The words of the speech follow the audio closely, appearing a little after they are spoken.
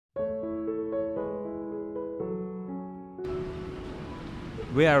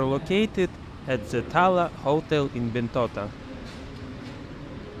We are located at the Thala Hotel in Bentota.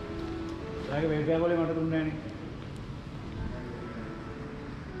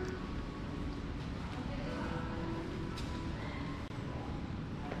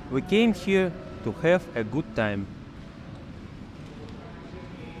 We came here to have a good time.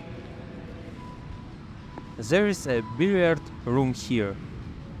 There is a billiard room here.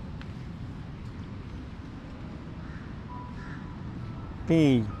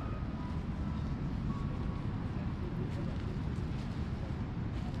 Pool.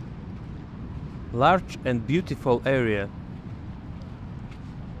 Large and beautiful area.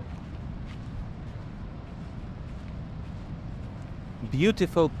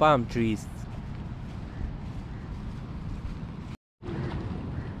 Beautiful palm trees.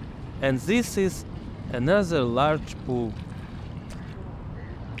 And this is another large pool.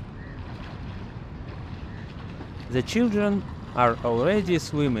 The children are already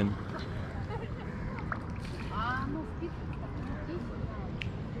swimming.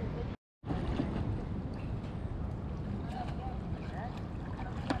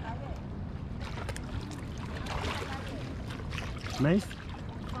 Nice?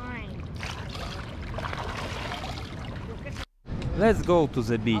 Fine. Let's go to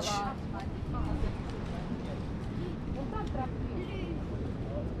the beach.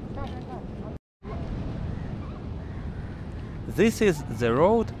 This is the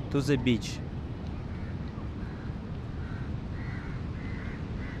road to the beach.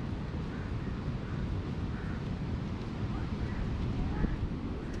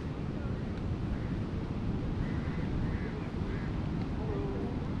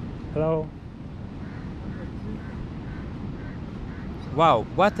 Hello. Wow,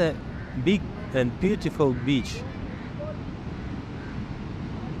 what a big and beautiful beach.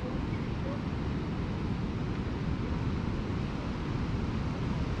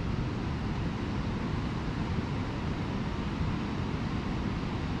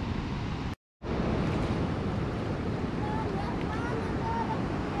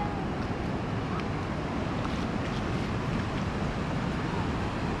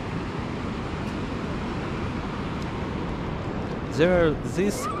 There are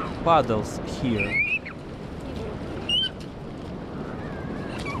these paddles here.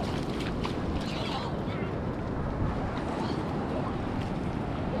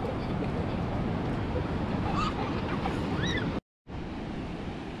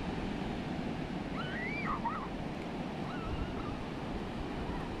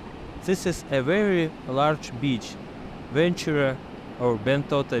 This is a very large beach, Ventura or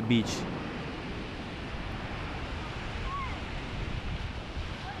Bentota beach.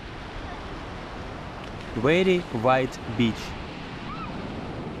 Very white beach.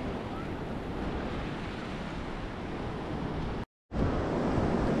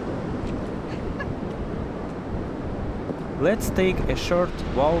 Let's take a short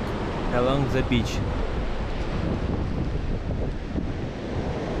walk along the beach.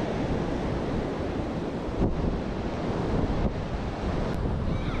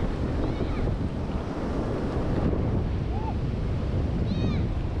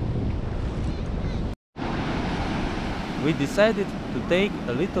 We decided to take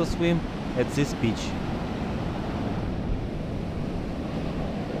a little swim at this beach.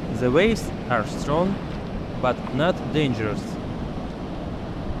 The waves are strong, but not dangerous.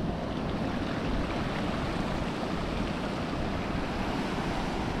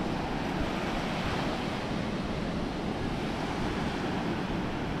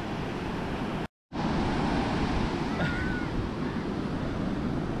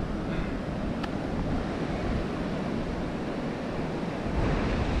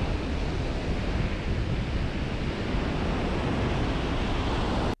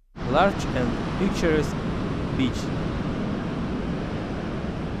 Large and picturesque beach.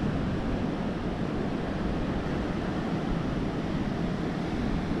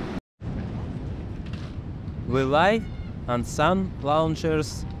 We lie on sun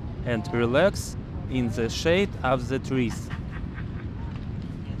loungers and relax in the shade of the trees.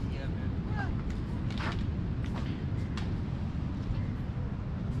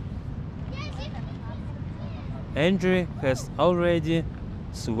 Andrew has already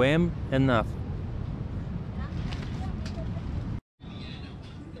swam enough.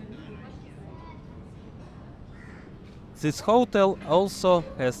 This hotel also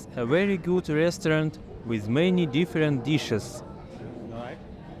has a very good restaurant with many different dishes.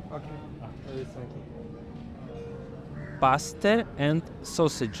 Pasta and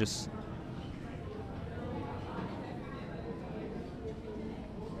sausages.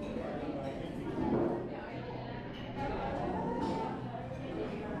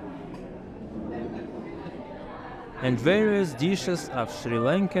 and various dishes of Sri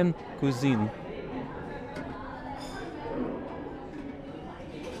Lankan cuisine.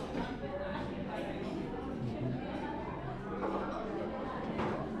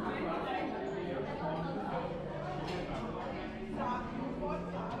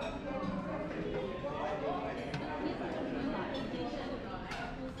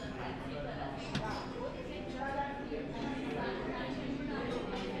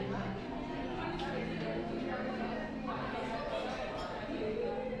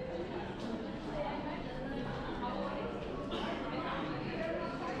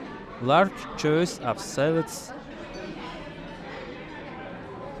 Large choice of salads,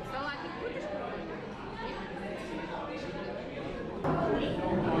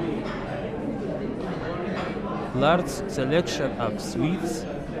 large selection of sweets.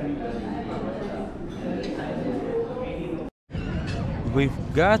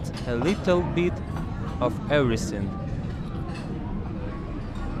 We've got a little bit of everything.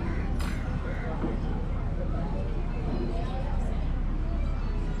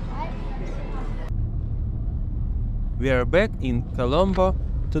 We are back in Colombo.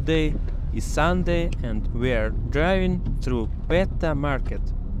 Today is Sunday and we are driving through Bentota market.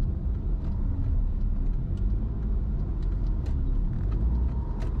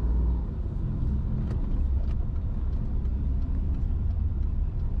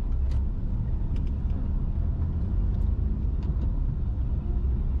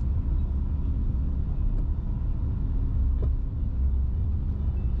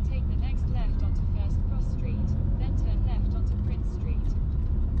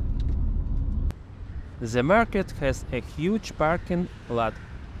 The market has a huge parking lot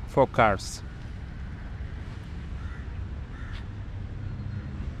for cars.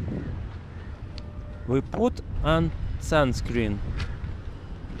 We put on sunscreen.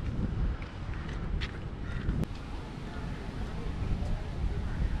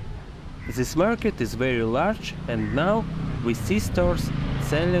 This market is very large and now we see stores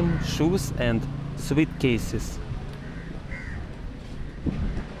selling shoes and suitcases.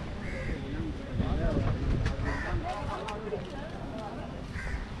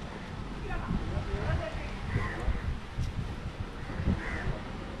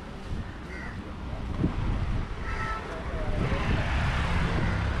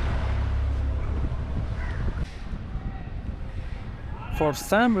 For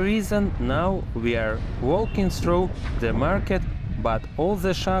some reason now we are walking through the market, but all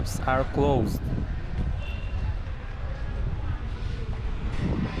the shops are closed.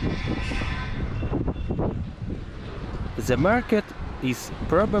 The market is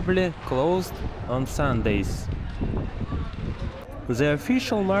probably closed on Sundays. The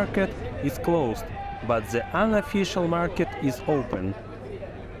official market is closed, but the unofficial market is open.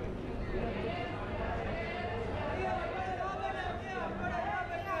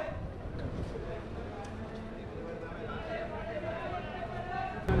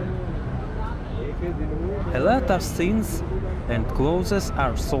 A lot of things and clothes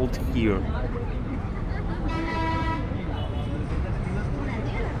are sold here.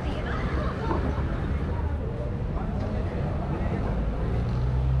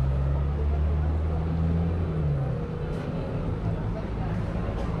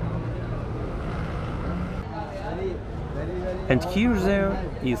 And here there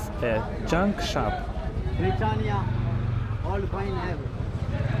is a junk shop. Britannia, all fine have.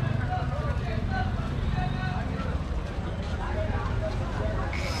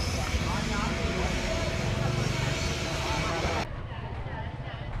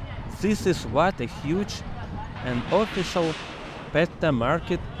 This is what a huge and official Bentota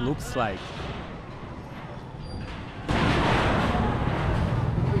market looks like.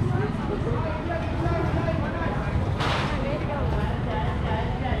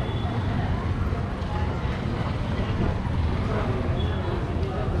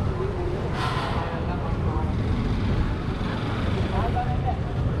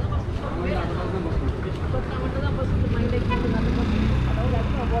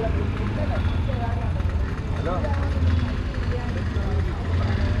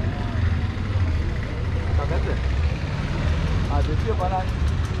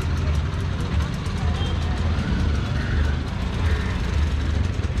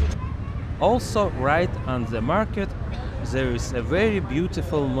 Also, right on the market, there is a very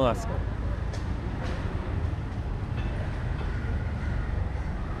beautiful mosque.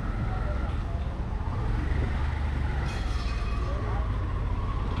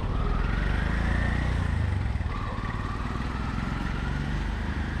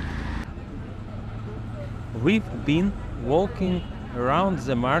 We've been walking around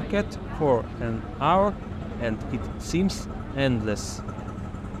the market for an hour and it seems endless.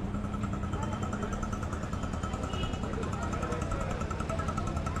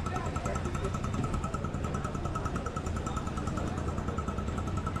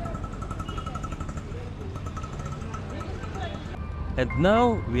 And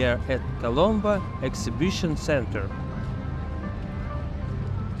now we are at Colombo Exhibition Center.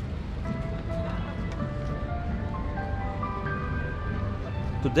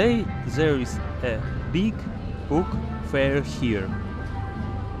 Today there is a big book fair here.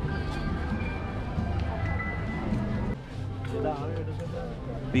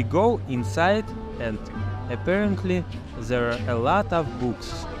 We go inside and apparently there are a lot of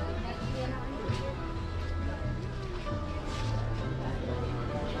books.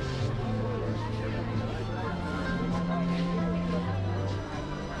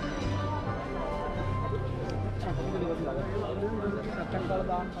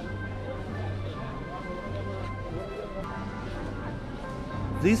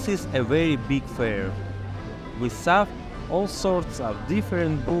 This is a very big fair. We saw all sorts of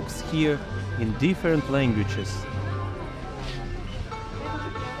different books here in different languages.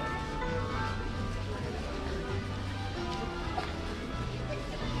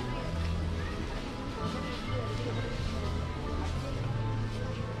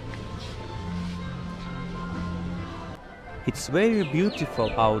 It's very beautiful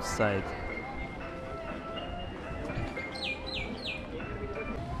outside.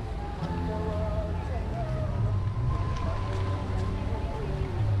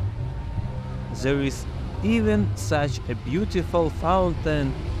 There is even such a beautiful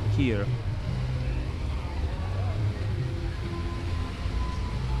fountain here.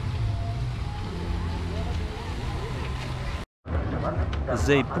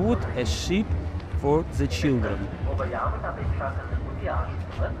 They put a ship for the children.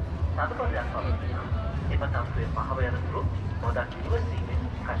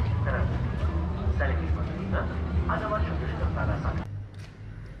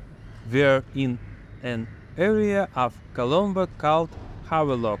 We are in an area of Colombo called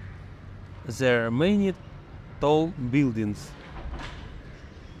Havelock. There are many tall buildings.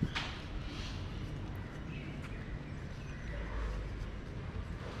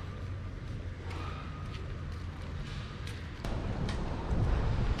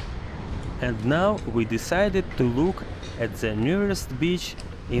 And now we decided to look at the nearest beach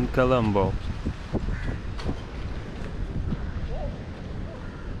in Colombo.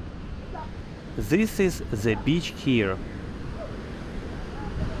 This is the beach here.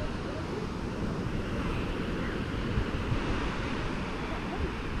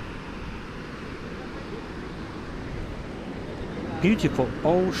 Beautiful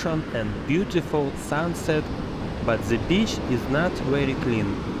ocean and beautiful sunset, but the beach is not very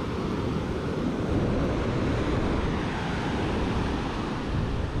clean.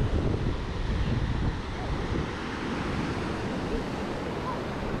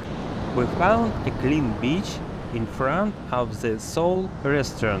 We found a clean beach in front of the Soul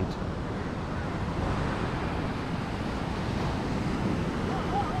restaurant.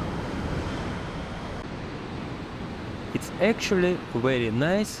 It's actually very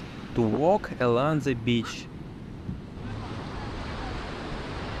nice to walk along the beach.